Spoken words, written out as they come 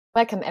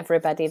Welcome,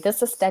 everybody.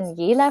 This is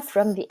Daniela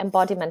from the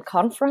Embodiment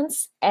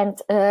conference, and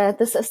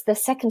this is the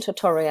second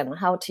tutorial on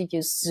how to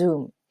use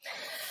Zoom.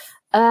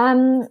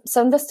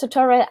 So in this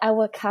tutorial, I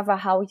will cover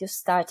how you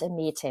start a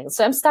meeting.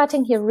 So I'm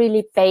starting here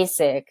really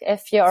basic.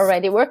 If you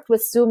already worked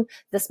with Zoom,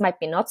 this might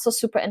be not so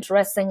super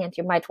interesting, and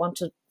you might want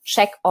to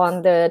check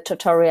on the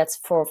tutorials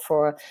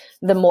for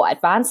the more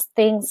advanced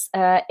things.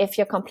 If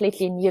you're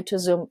completely new to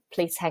Zoom,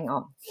 please hang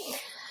on.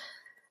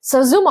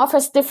 So Zoom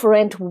offers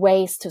different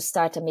ways to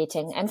start a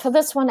meeting. And for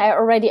this one, I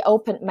already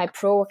opened my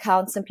Pro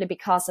account simply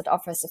because it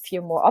offers a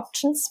few more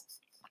options.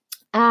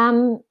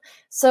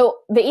 So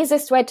the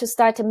easiest way to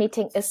start a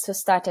meeting is to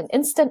start an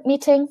instant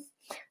meeting.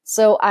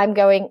 So I'm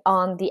going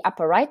on the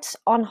upper right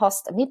on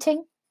host a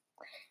meeting.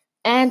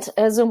 And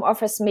Zoom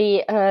offers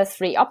me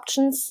 3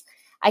 options.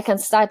 I can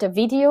start a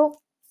video,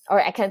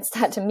 or I can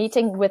start a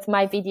meeting with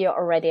my video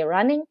already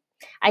running.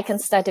 I can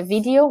start a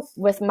video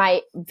with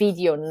my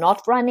video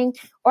not running,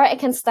 or I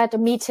can start a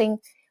meeting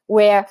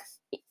where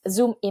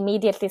Zoom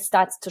immediately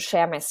starts to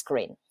share my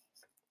screen.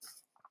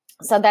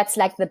 So that's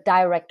like the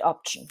direct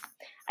option.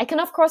 I can,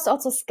 of course,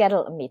 also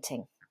schedule a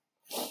meeting.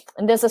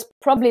 And this is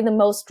probably the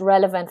most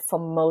relevant for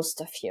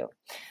most of you.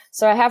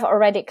 So I have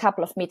already a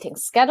couple of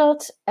meetings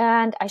scheduled,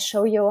 and I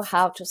show you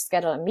how to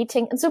schedule a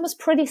meeting. And Zoom is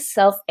pretty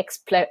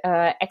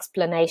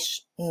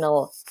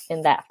self-explanational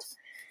in that.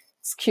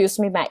 Excuse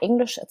me, my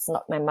English, it's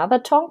not my mother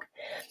tongue.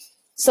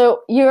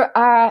 So you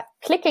are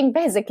clicking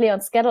basically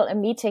on schedule a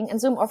meeting, and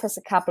Zoom offers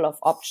a couple of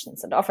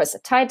options. It offers a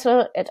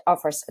title, it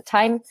offers a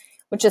time,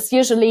 which is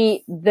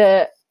usually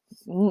the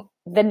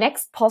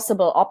next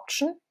possible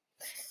option.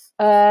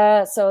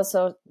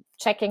 So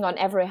checking on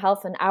every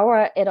half an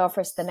hour, it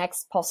offers the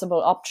next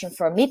possible option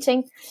for a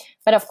meeting.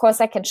 But of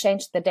course, I can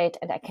change the date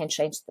and I can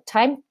change the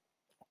time.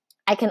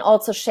 I can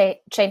also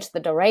change the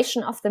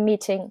duration of the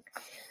meeting.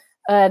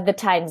 The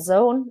time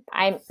zone.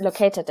 I'm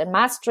located in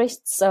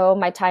Maastricht, so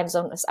my time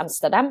zone is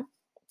Amsterdam.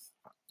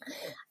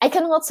 I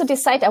can also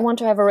decide I want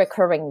to have a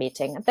recurring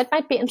meeting. That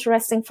might be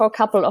interesting for a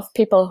couple of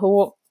people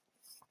who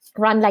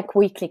run like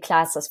weekly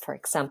classes, for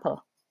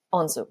example,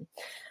 on Zoom.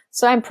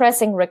 So I'm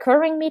pressing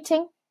recurring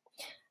meeting,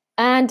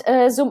 and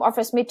Zoom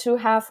offers me to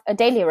have a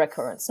daily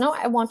recurrence. No,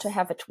 I want to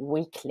have it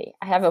weekly.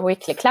 I have a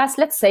weekly class,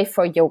 let's say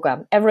for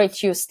yoga, every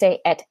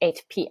Tuesday at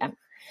 8 p.m.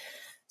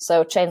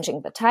 So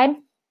changing the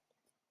time,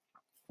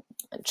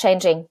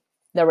 changing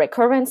the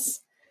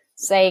recurrence,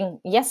 saying,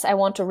 yes, I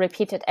want to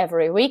repeat it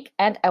every week,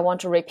 and I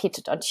want to repeat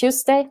it on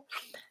Tuesday,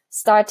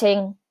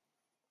 starting,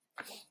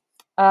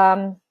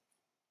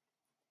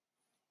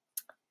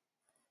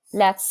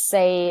 let's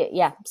say,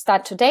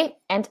 start today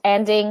and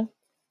ending,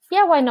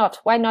 why not?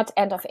 Why not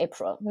end of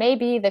April?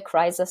 Maybe the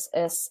crisis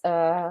is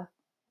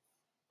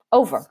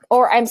over.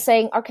 Or I'm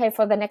saying, okay,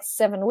 for the next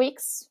 7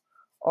 weeks,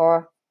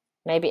 or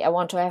maybe I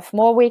want to have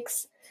more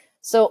weeks.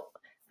 So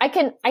I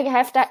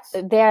have that.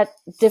 There are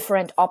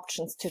different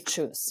options to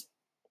choose.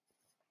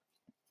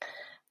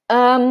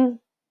 There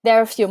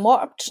are a few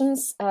more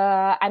options.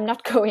 I'm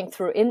not going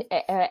through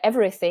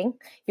everything.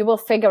 You will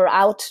figure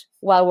out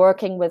while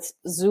working with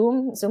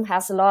Zoom. Zoom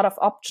has a lot of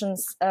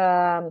options,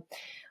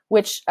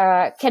 which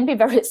can be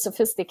very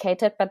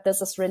sophisticated, but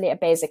this is really a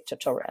basic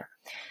tutorial.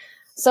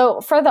 So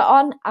further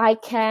on, I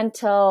can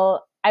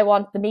tell I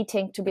want the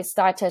meeting to be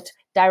started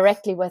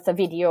directly with a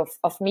video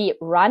of me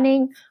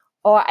running,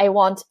 or I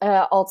want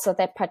also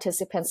that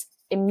participants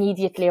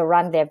immediately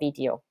run their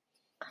video.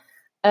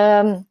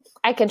 I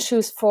can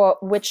choose for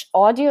which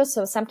audio.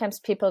 So sometimes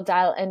people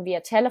dial in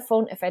via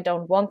telephone. If I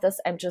don't want this,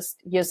 I'm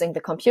just using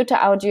the computer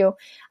audio.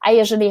 I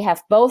usually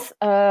have both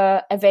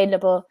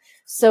available,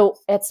 so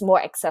it's more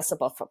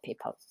accessible for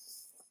people.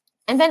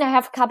 And then I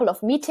have a couple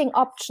of meeting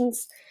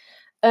options.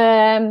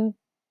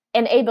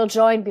 Enable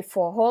join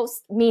before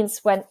host means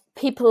when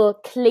people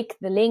click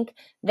the link,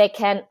 they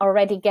can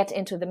already get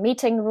into the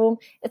meeting room.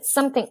 It's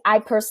something I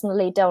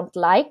personally don't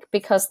like,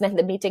 because then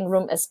the meeting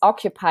room is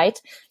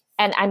occupied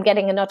and I'm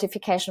getting a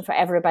notification for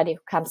everybody who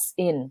comes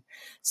in.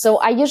 So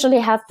I usually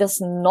have this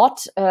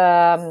not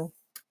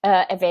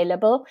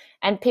available,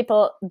 and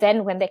people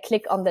then, when they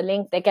click on the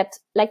link, they get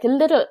like a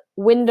little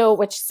window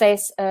which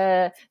says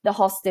the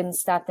host didn't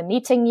start the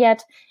meeting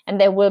yet, and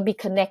they will be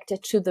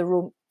connected to the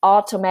room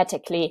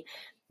automatically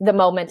the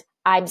moment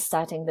I'm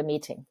starting the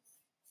meeting.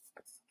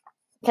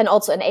 Can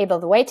also enable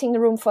the waiting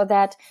room for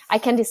that. I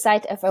can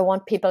decide if I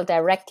want people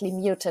directly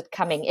muted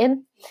coming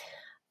in,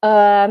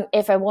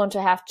 if I want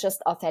to have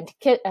just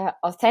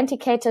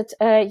authenticated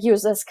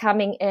users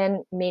coming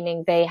in,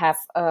 meaning they have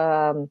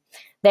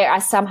they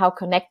are somehow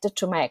connected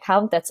to my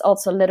account. That's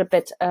also a little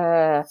bit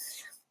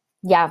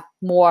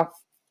more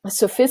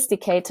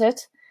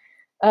sophisticated.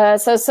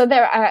 So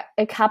there are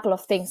a couple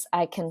of things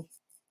I can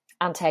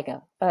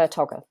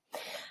toggle.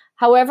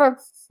 However,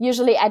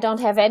 usually I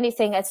don't have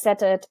anything. I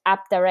set it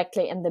up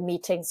directly in the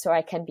meeting, so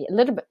I can be a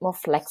little bit more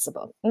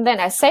flexible. And then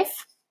I save.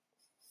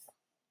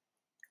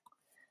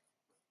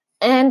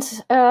 And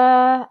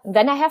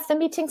then I have the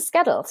meeting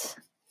scheduled.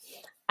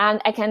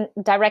 And I can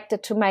direct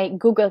it to my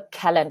Google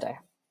Calendar.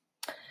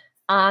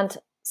 And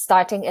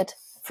starting it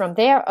from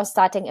there or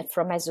starting it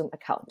from my Zoom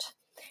account.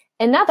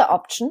 Another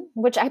option,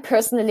 which I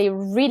personally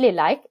really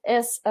like,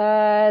 is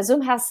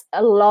Zoom has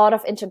a lot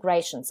of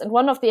integrations. And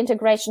one of the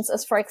integrations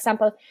is, for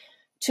example,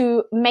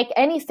 to make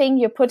anything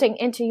you're putting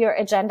into your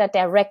agenda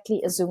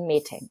directly a Zoom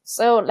meeting.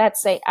 So let's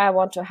say I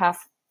want to have,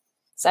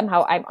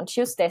 somehow I'm on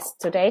Tuesdays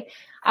today,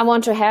 I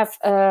want to have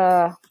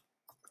a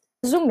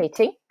Zoom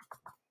meeting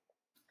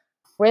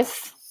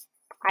with,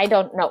 I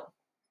don't know,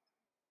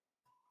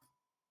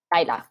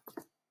 Laila.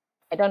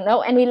 I don't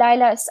know any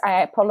Lailas.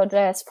 I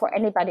apologize for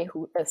anybody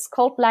who is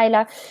called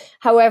Laila.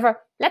 However,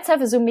 let's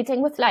have a Zoom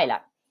meeting with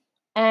Laila.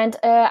 And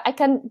I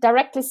can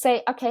directly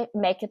say, okay,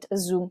 make it a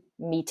Zoom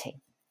meeting.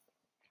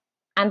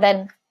 And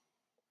then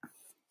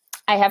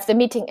I have the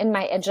meeting in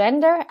my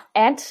agenda,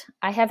 and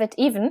I have it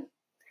even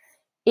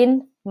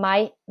in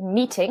my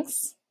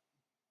meetings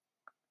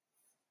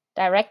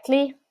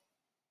directly.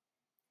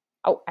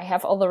 Oh, I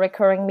have all the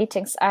recurring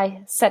meetings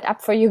I set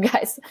up for you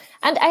guys.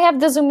 And I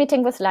have the Zoom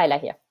meeting with Laila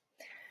here.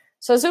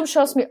 So Zoom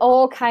shows me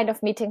all kind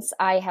of meetings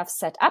I have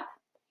set up.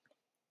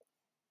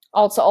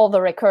 Also all the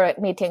recurrent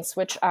meetings,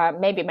 which are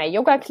maybe my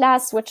yoga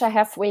class, which I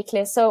have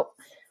weekly. So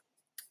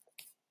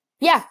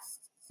yeah,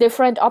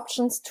 different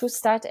options to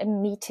start a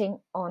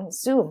meeting on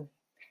Zoom.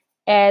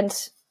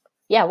 And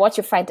yeah, what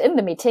you find in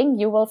the meeting,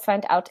 you will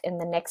find out in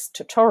the next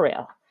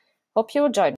tutorial. Hope you join.